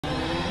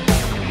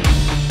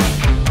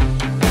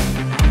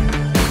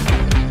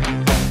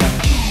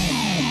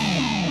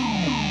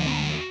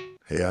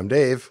Hey, I'm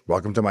Dave.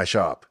 Welcome to my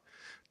shop.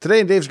 Today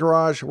in Dave's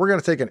Garage, we're going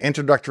to take an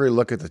introductory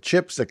look at the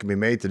chips that can be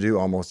made to do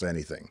almost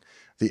anything.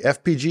 The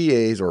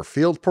FPGAs, or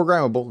Field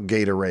Programmable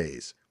Gate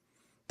Arrays.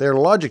 They're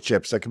logic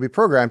chips that can be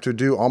programmed to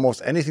do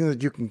almost anything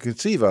that you can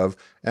conceive of,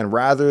 and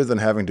rather than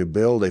having to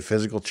build a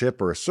physical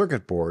chip or a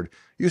circuit board,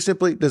 you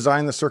simply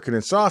design the circuit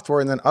in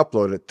software and then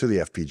upload it to the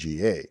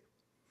FPGA.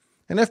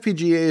 An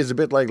FPGA is a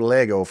bit like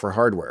Lego for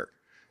hardware.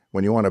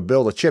 When you want to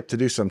build a chip to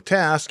do some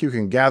task, you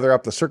can gather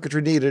up the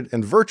circuitry needed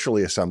and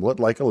virtually assemble it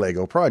like a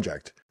Lego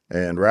project.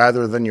 And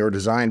rather than your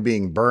design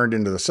being burned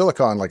into the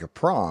silicon like a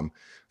prom,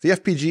 the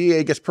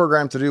FPGA gets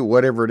programmed to do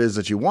whatever it is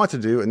that you want to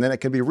do, and then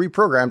it can be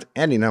reprogrammed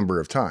any number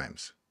of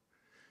times.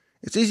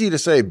 It's easy to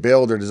say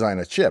build or design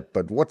a chip,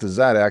 but what does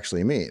that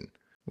actually mean?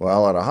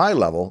 Well, at a high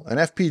level, an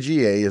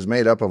FPGA is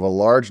made up of a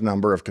large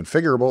number of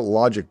configurable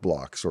logic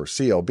blocks, or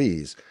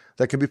CLBs,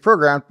 that can be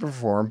programmed to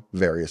perform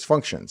various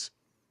functions.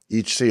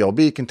 Each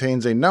CLB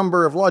contains a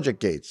number of logic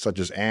gates, such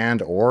as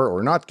AND,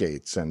 or NOT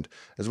gates, and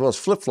as well as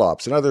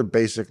flip-flops and other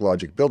basic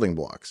logic building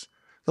blocks.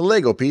 The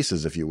Lego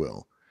pieces, if you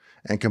will.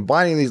 And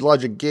combining these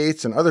logic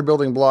gates and other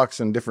building blocks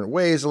in different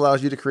ways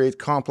allows you to create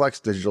complex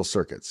digital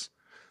circuits.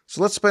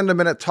 So let's spend a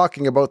minute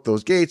talking about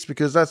those gates,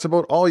 because that's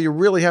about all you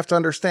really have to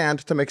understand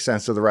to make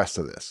sense of the rest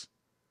of this.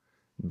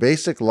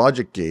 Basic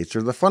logic gates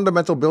are the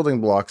fundamental building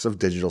blocks of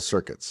digital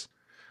circuits.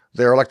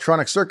 They are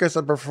electronic circuits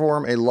that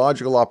perform a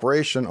logical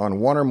operation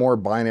on one or more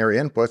binary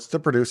inputs to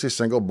produce a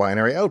single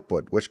binary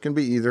output, which can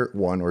be either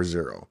 1 or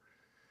 0.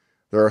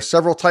 There are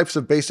several types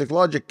of basic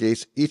logic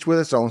gates, each with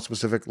its own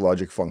specific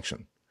logic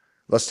function.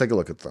 Let's take a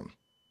look at them.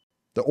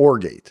 The OR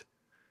gate.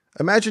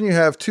 Imagine you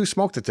have two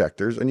smoke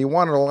detectors and you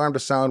want an alarm to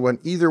sound when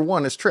either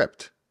one is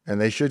tripped, and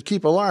they should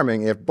keep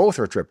alarming if both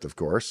are tripped, of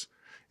course.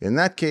 In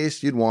that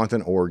case, you'd want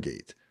an OR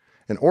gate.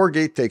 An OR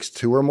gate takes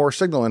two or more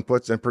signal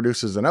inputs and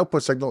produces an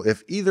output signal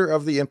if either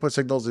of the input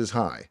signals is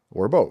high,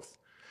 or both.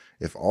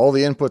 If all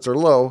the inputs are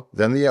low,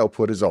 then the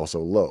output is also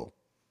low.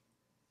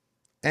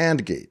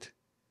 AND gate.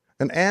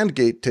 An AND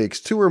gate takes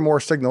two or more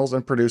signals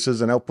and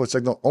produces an output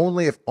signal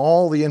only if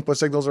all the input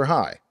signals are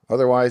high,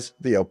 otherwise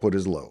the output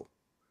is low.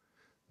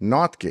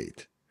 NOT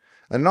gate.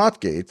 A NOT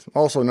gate,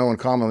 also known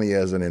commonly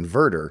as an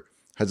inverter,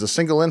 has a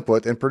single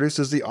input and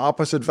produces the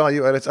opposite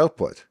value at its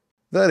output.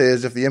 That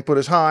is, if the input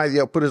is high,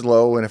 the output is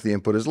low, and if the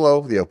input is low,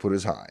 the output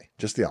is high.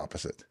 Just the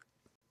opposite.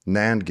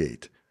 NAND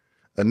gate.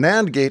 A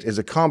NAND gate is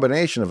a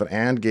combination of an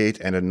AND gate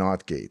and a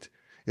NOT gate.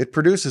 It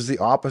produces the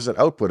opposite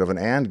output of an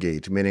AND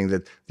gate, meaning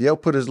that the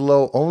output is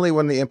low only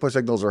when the input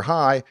signals are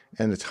high,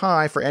 and it's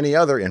high for any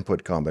other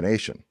input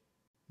combination.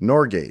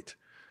 NOR gate.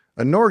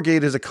 A NOR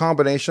gate is a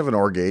combination of an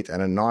OR gate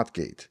and a NOT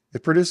gate.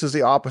 It produces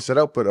the opposite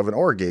output of an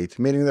OR gate,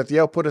 meaning that the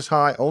output is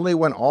high only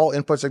when all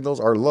input signals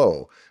are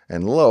low,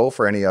 and low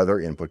for any other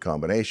input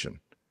combination.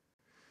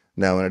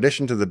 Now, in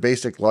addition to the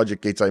basic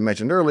logic gates I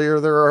mentioned earlier,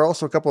 there are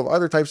also a couple of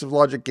other types of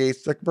logic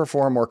gates that can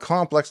perform more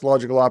complex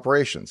logical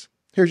operations.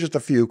 Here's just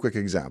a few quick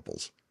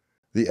examples.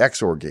 The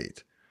XOR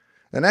gate.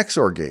 An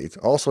XOR gate,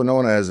 also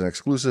known as an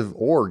exclusive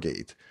OR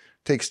gate,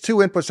 takes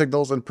two input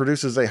signals and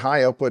produces a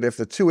high output if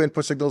the two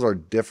input signals are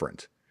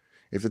different.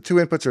 If the two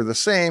inputs are the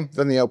same,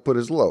 then the output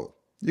is low.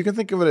 You can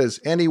think of it as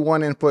any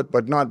one input,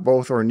 but not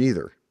both or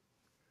neither.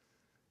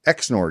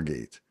 XNOR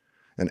gate.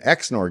 An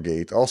XNOR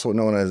gate, also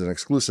known as an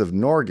exclusive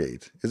NOR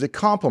gate, is a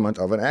complement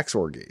of an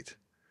XOR gate.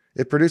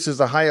 It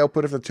produces a high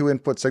output if the two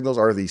input signals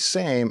are the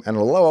same and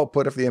a low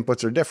output if the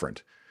inputs are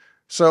different.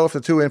 So if the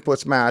two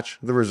inputs match,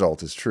 the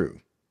result is true.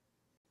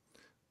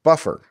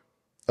 Buffer.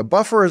 A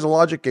buffer is a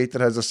logic gate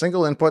that has a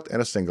single input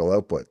and a single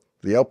output.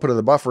 The output of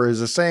the buffer is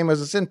the same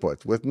as its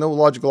input, with no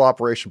logical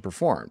operation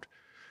performed.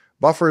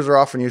 Buffers are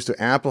often used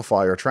to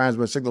amplify or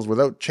transmit signals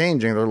without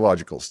changing their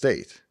logical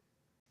state.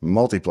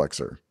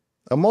 Multiplexer.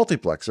 A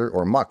multiplexer,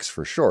 or MUX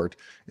for short,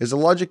 is a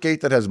logic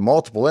gate that has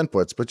multiple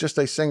inputs but just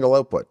a single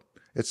output.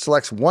 It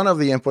selects one of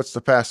the inputs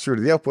to pass through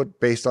to the output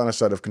based on a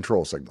set of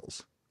control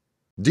signals.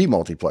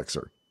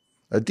 Demultiplexer.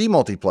 A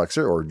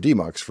demultiplexer, or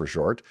DMUX for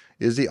short,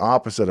 is the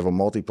opposite of a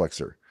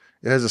multiplexer.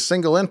 It has a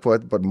single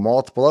input but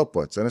multiple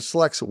outputs, and it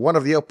selects one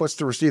of the outputs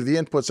to receive the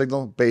input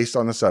signal based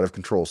on the set of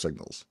control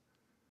signals.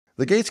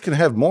 The gates can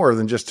have more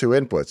than just two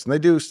inputs, and they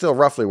do still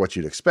roughly what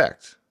you'd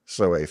expect.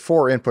 So a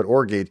 4-input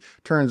OR gate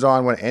turns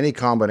on when any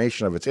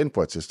combination of its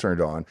inputs is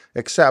turned on,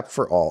 except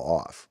for all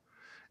off.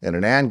 And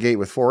an AND gate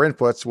with 4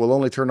 inputs will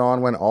only turn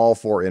on when all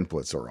 4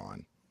 inputs are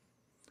on.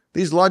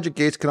 These logic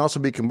gates can also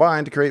be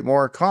combined to create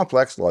more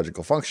complex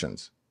logical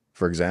functions.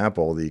 For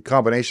example, the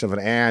combination of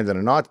an AND and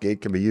a NOT gate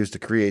can be used to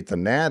create the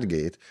NAND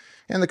gate,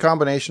 and the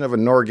combination of a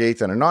NOR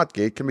gate and a NOT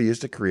gate can be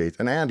used to create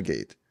an AND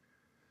gate.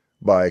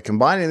 By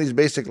combining these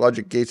basic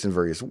logic gates in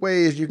various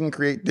ways, you can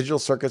create digital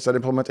circuits that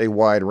implement a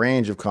wide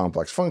range of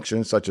complex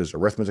functions such as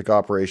arithmetic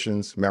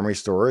operations, memory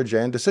storage,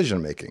 and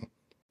decision-making.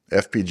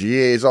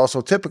 FPGAs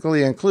also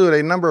typically include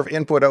a number of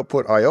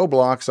input-output I/O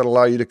blocks that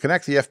allow you to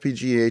connect the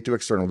FPGA to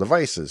external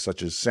devices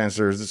such as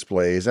sensors,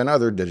 displays, and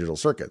other digital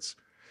circuits.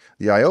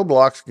 The I/O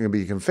blocks can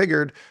be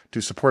configured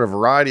to support a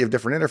variety of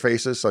different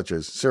interfaces such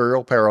as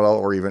serial, parallel,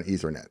 or even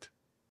Ethernet.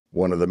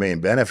 One of the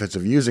main benefits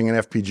of using an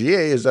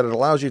FPGA is that it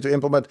allows you to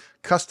implement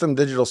custom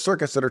digital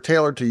circuits that are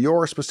tailored to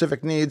your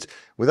specific needs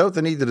without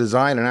the need to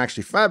design and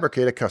actually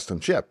fabricate a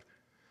custom chip.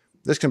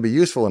 This can be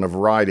useful in a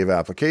variety of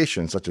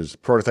applications, such as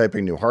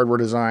prototyping new hardware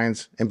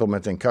designs,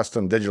 implementing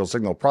custom digital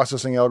signal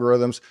processing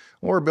algorithms,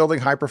 or building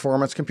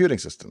high-performance computing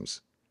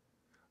systems.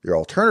 Your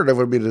alternative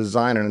would be to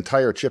design an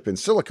entire chip in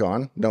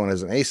silicon, known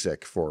as an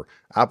ASIC, for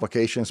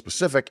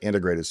application-specific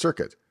integrated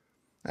circuit.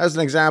 As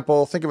an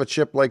example, think of a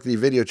chip like the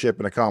video chip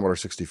in a Commodore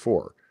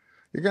 64.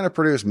 You're going to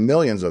produce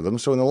millions of them,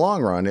 so in the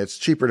long run, it's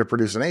cheaper to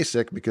produce an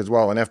ASIC because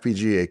while an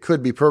FPGA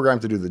could be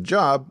programmed to do the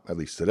job, at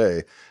least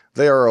today,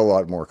 they are a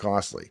lot more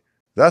costly.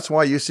 That's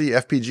why you see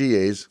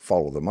FPGAs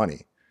follow the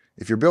money.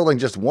 If you're building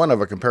just one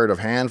of a comparative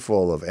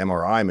handful of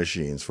MRI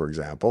machines, for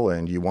example,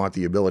 and you want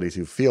the ability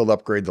to field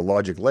upgrade the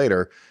logic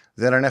later,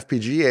 then an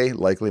FPGA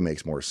likely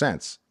makes more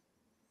sense.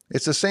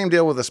 It's the same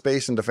deal with the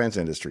space and defense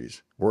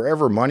industries.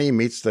 Wherever money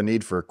meets the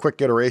need for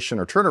quick iteration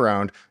or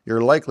turnaround,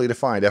 you're likely to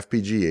find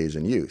FPGAs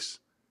in use.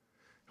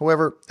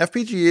 However,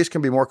 FPGAs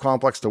can be more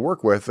complex to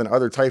work with than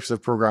other types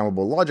of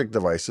programmable logic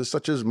devices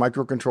such as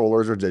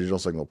microcontrollers or digital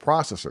signal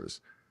processors.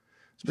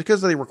 It's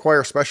because they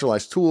require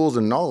specialized tools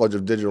and knowledge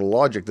of digital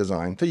logic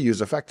design to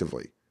use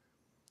effectively.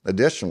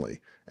 Additionally,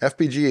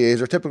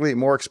 FPGAs are typically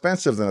more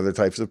expensive than other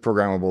types of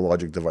programmable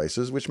logic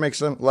devices, which makes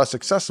them less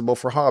accessible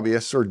for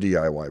hobbyists or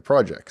DIY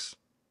projects.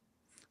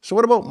 So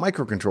what about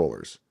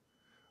microcontrollers?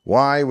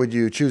 Why would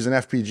you choose an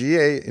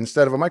FPGA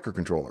instead of a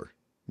microcontroller?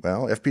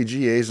 Well,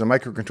 FPGAs and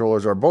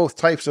microcontrollers are both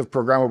types of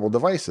programmable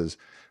devices,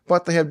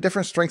 but they have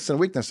different strengths and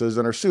weaknesses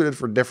and are suited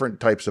for different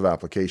types of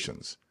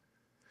applications.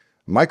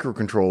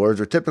 Microcontrollers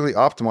are typically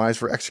optimized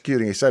for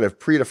executing a set of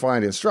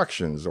predefined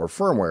instructions or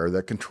firmware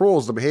that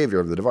controls the behavior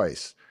of the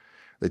device.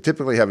 They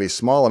typically have a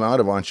small amount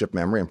of on-chip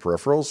memory and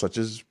peripherals, such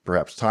as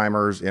perhaps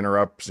timers,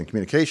 interrupts, and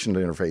communication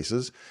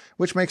interfaces,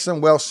 which makes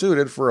them well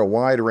suited for a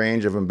wide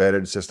range of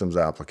embedded systems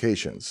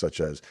applications,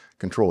 such as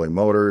controlling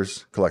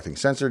motors, collecting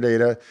sensor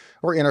data,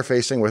 or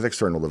interfacing with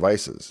external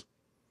devices.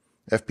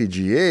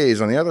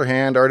 FPGAs, on the other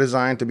hand, are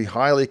designed to be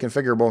highly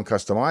configurable and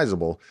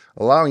customizable,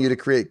 allowing you to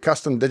create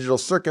custom digital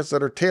circuits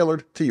that are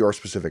tailored to your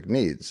specific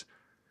needs.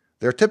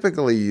 They're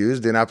typically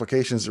used in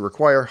applications that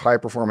require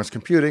high-performance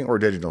computing or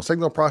digital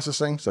signal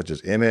processing, such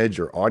as image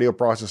or audio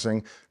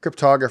processing,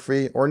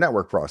 cryptography, or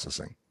network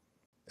processing.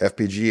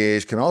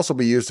 FPGAs can also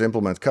be used to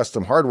implement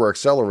custom hardware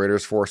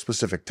accelerators for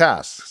specific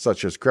tasks,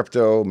 such as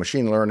crypto,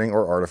 machine learning,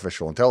 or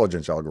artificial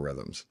intelligence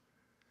algorithms.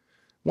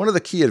 One of the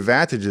key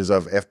advantages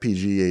of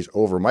FPGAs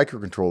over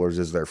microcontrollers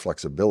is their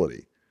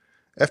flexibility.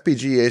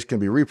 FPGAs can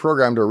be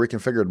reprogrammed or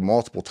reconfigured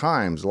multiple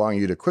times, allowing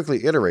you to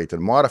quickly iterate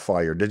and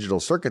modify your digital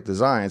circuit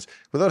designs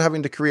without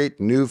having to create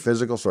new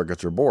physical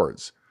circuits or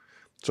boards.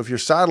 So if your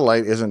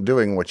satellite isn't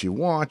doing what you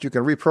want, you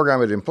can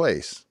reprogram it in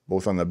place,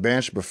 both on the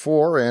bench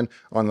before and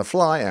on the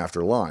fly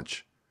after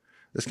launch.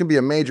 This can be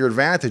a major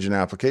advantage in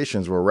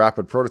applications where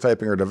rapid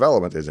prototyping or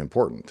development is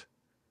important.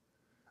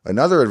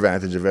 Another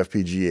advantage of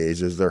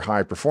FPGAs is their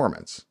high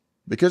performance.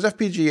 Because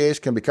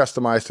FPGAs can be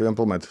customized to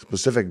implement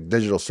specific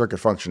digital circuit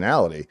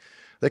functionality,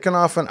 they can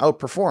often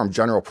outperform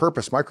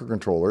general-purpose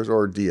microcontrollers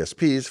or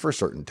DSPs for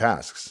certain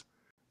tasks.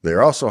 They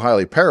are also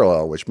highly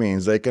parallel, which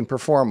means they can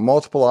perform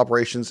multiple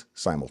operations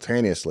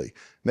simultaneously,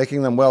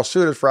 making them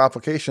well-suited for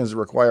applications that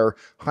require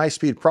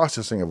high-speed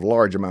processing of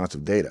large amounts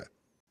of data.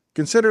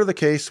 Consider the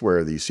case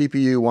where the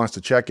CPU wants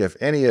to check if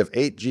any of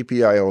 8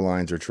 GPIO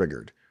lines are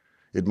triggered.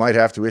 It might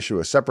have to issue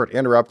a separate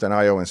interrupt and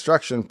I/O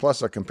instruction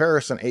plus a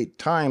comparison 8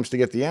 times to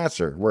get the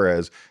answer,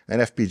 whereas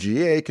an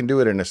FPGA can do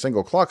it in a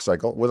single clock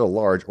cycle with a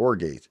large OR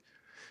gate.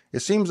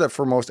 It seems that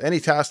for most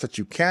any task that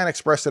you can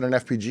express in an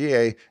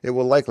FPGA, it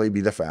will likely be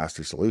the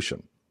faster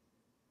solution.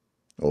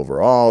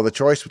 Overall, the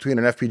choice between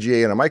an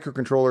FPGA and a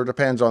microcontroller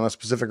depends on the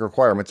specific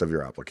requirements of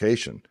your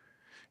application.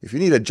 If you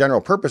need a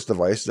general-purpose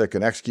device that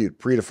can execute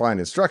predefined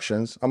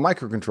instructions, a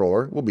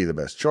microcontroller will be the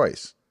best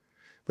choice.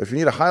 But if you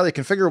need a highly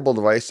configurable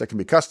device that can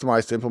be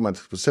customized to implement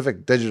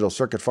specific digital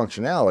circuit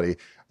functionality,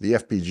 the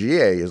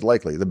FPGA is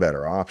likely the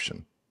better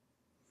option.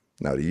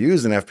 Now, to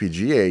use an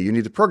FPGA, you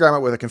need to program it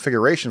with a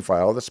configuration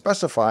file that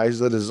specifies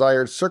the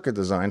desired circuit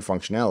design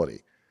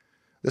functionality.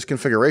 This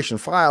configuration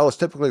file is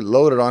typically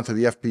loaded onto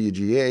the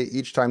FPGA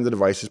each time the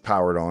device is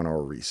powered on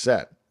or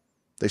reset.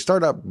 They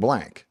start up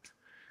blank.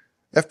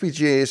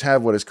 FPGAs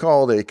have what is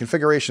called a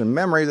configuration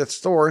memory that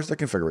stores the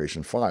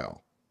configuration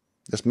file.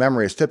 This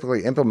memory is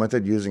typically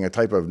implemented using a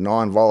type of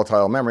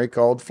non-volatile memory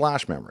called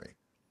flash memory.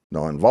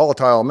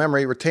 Non-volatile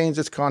memory retains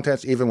its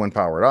contents even when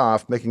powered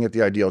off, making it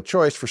the ideal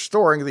choice for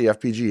storing the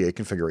FPGA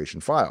configuration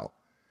file.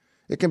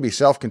 It can be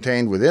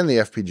self-contained within the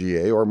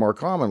FPGA or, more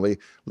commonly,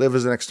 live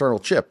as an external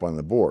chip on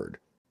the board.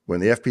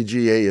 When the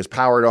FPGA is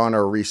powered on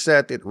or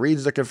reset, it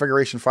reads the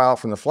configuration file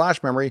from the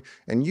flash memory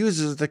and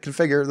uses it to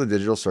configure the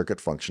digital circuit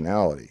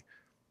functionality.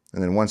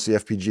 And then once the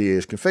FPGA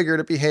is configured,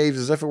 it behaves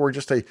as if it were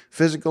just a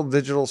physical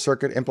digital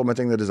circuit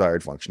implementing the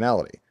desired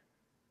functionality.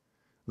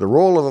 The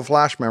role of the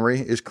flash memory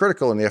is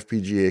critical in the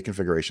FPGA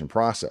configuration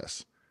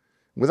process.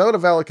 Without a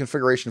valid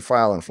configuration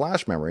file in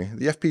flash memory,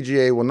 the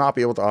FPGA will not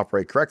be able to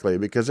operate correctly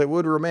because it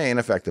would remain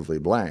effectively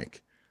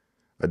blank.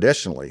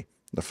 Additionally,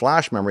 the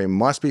flash memory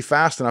must be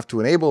fast enough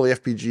to enable the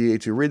FPGA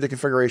to read the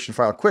configuration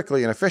file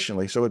quickly and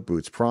efficiently so it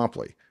boots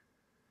promptly.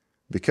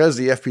 Because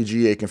the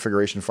FPGA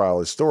configuration file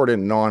is stored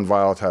in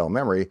non-volatile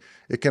memory,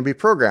 it can be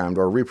programmed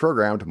or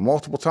reprogrammed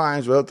multiple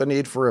times without the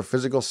need for a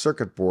physical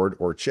circuit board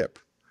or chip.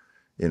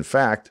 In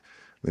fact,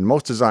 in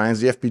most designs,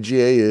 the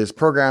FPGA is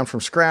programmed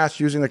from scratch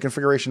using the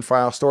configuration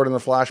file stored in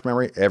the flash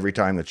memory every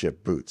time the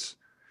chip boots.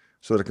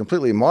 So to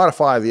completely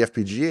modify the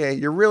FPGA,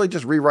 you're really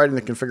just rewriting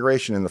the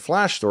configuration in the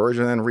flash storage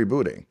and then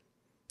rebooting.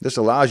 This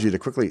allows you to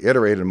quickly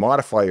iterate and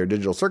modify your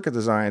digital circuit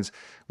designs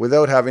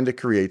without having to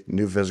create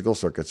new physical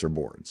circuits or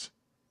boards.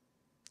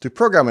 To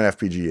program an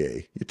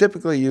FPGA, you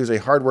typically use a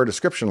hardware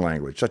description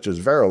language such as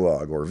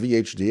Verilog or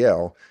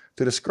VHDL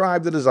to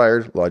describe the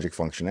desired logic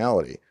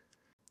functionality.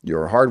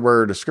 Your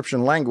hardware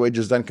description language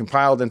is then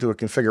compiled into a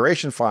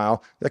configuration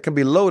file that can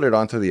be loaded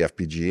onto the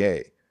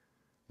FPGA.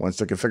 Once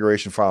the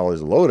configuration file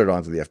is loaded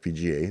onto the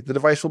FPGA, the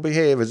device will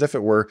behave as if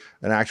it were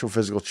an actual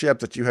physical chip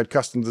that you had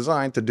custom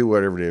designed to do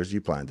whatever it is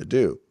you plan to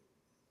do.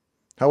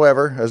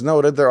 However, as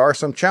noted, there are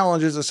some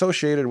challenges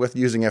associated with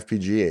using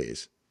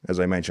FPGAs. As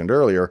I mentioned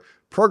earlier,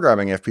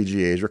 programming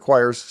FPGAs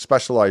requires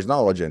specialized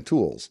knowledge and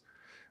tools.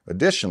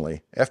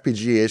 Additionally,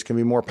 FPGAs can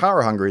be more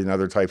power-hungry than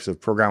other types of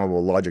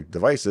programmable logic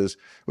devices,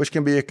 which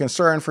can be a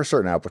concern for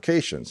certain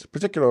applications,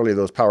 particularly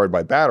those powered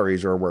by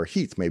batteries or where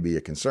heat may be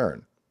a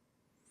concern.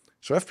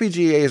 So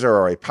FPGAs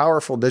are a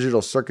powerful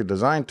digital circuit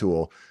design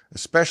tool,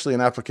 especially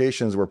in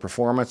applications where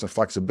performance and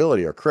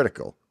flexibility are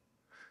critical.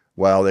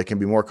 While they can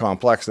be more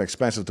complex and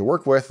expensive to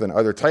work with than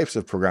other types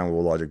of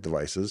programmable logic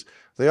devices,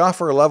 they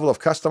offer a level of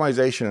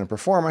customization and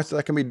performance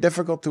that can be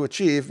difficult to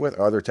achieve with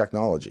other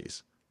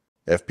technologies.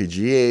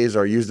 FPGAs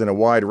are used in a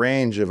wide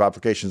range of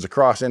applications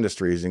across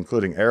industries,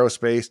 including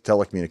aerospace,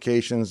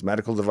 telecommunications,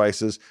 medical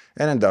devices,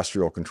 and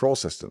industrial control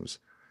systems.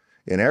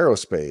 In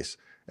aerospace,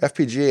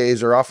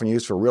 FPGAs are often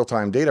used for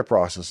real-time data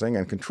processing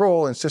and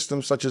control in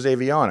systems such as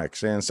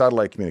avionics and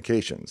satellite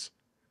communications.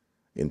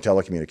 In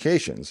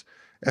telecommunications,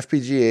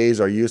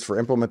 FPGAs are used for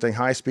implementing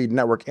high-speed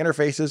network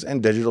interfaces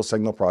and digital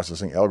signal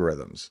processing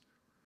algorithms.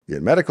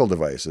 In medical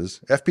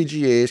devices,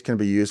 FPGAs can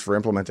be used for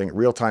implementing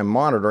real-time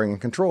monitoring and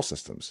control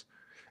systems.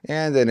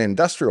 And in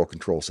industrial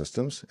control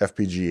systems,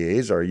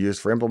 FPGAs are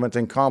used for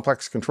implementing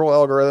complex control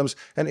algorithms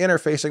and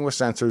interfacing with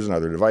sensors and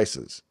other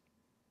devices.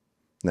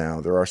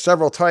 Now, there are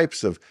several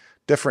types of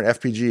different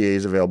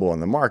FPGAs available on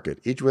the market,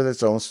 each with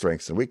its own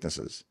strengths and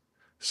weaknesses.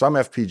 Some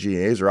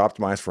FPGAs are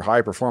optimized for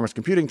high-performance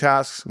computing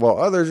tasks, while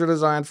others are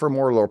designed for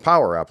more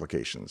low-power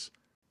applications.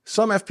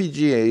 Some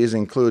FPGAs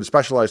include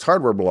specialized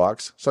hardware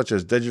blocks, such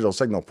as digital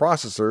signal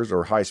processors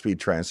or high-speed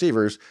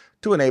transceivers,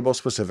 to enable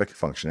specific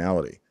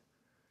functionality.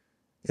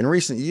 In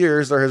recent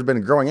years, there has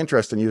been growing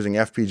interest in using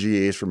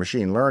FPGAs for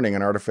machine learning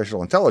and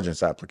artificial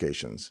intelligence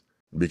applications.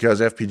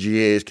 Because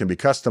FPGAs can be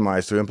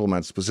customized to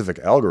implement specific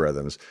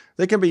algorithms,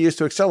 they can be used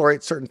to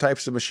accelerate certain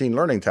types of machine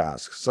learning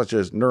tasks, such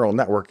as neural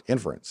network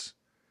inference.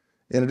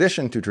 In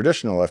addition to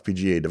traditional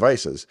FPGA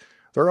devices,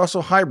 there are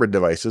also hybrid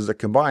devices that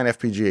combine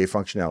FPGA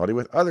functionality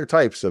with other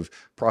types of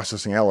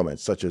processing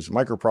elements, such as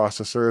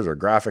microprocessors or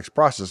graphics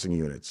processing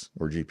units,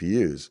 or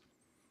GPUs.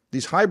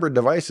 These hybrid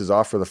devices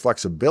offer the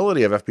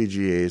flexibility of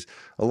FPGAs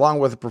along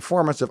with the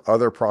performance of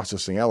other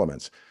processing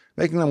elements,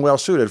 making them well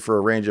suited for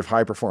a range of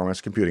high-performance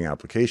computing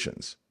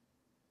applications.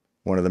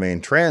 One of the main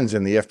trends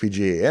in the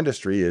FPGA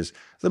industry is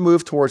the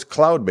move towards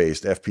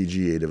cloud-based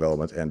FPGA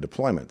development and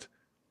deployment.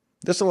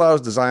 This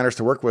allows designers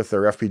to work with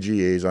their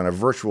FPGAs on a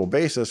virtual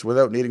basis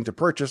without needing to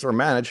purchase or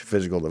manage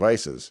physical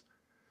devices.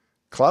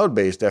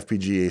 Cloud-based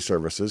FPGA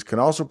services can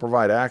also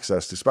provide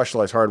access to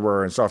specialized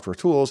hardware and software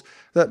tools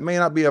that may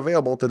not be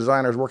available to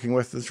designers working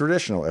with the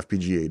traditional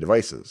FPGA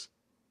devices.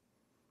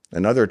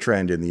 Another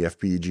trend in the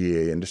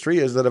FPGA industry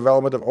is the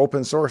development of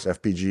open-source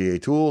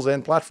FPGA tools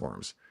and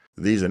platforms.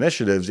 These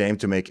initiatives aim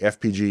to make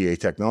FPGA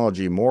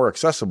technology more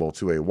accessible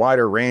to a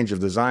wider range of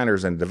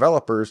designers and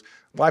developers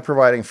by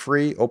providing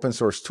free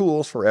open-source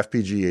tools for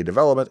FPGA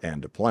development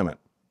and deployment.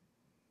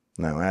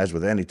 Now, as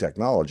with any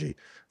technology,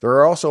 there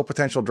are also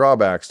potential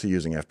drawbacks to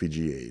using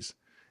FPGAs.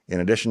 In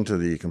addition to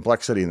the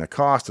complexity and the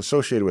cost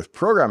associated with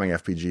programming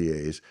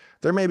FPGAs,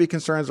 there may be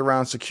concerns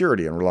around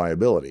security and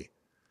reliability.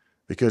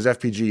 Because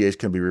FPGAs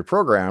can be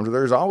reprogrammed,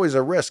 there's always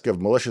a risk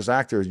of malicious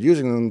actors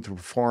using them to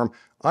perform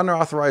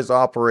unauthorized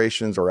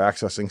operations or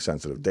accessing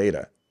sensitive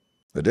data.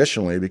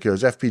 Additionally,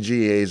 because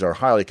FPGAs are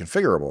highly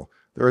configurable,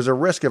 there is a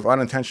risk of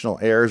unintentional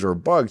errors or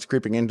bugs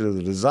creeping into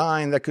the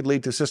design that could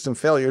lead to system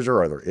failures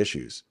or other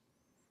issues.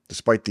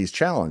 Despite these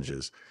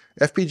challenges,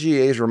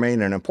 FPGAs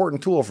remain an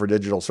important tool for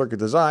digital circuit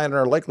design and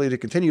are likely to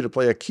continue to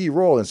play a key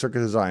role in circuit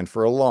design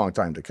for a long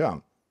time to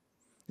come.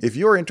 If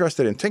you're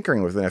interested in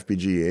tinkering with an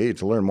FPGA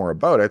to learn more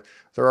about it,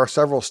 there are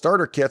several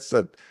starter kits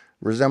that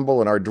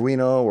resemble an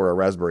Arduino or a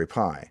Raspberry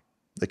Pi.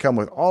 They come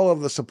with all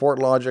of the support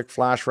logic,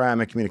 flash RAM,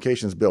 and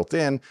communications built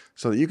in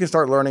so that you can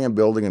start learning and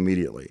building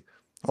immediately.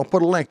 I'll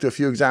put a link to a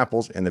few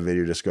examples in the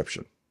video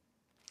description.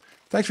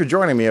 Thanks for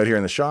joining me out here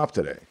in the shop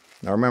today.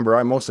 Now remember,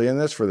 I'm mostly in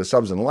this for the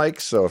subs and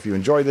likes, so if you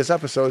enjoyed this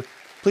episode,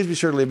 please be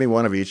sure to leave me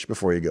one of each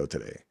before you go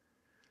today.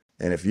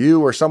 And if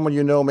you or someone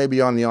you know may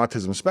be on the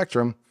autism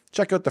spectrum,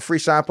 check out the free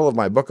sample of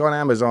my book on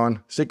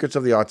Amazon, Secrets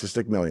of the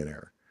Autistic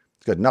Millionaire.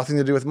 It's got nothing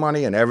to do with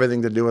money and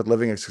everything to do with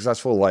living a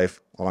successful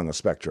life on the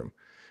spectrum.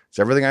 It's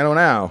everything I know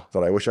now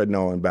that I wish I'd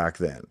known back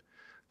then.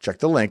 Check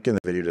the link in the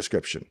video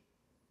description.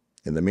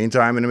 In the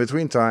meantime and in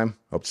between time,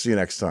 hope to see you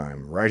next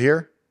time, right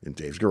here in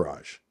Dave's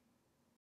Garage.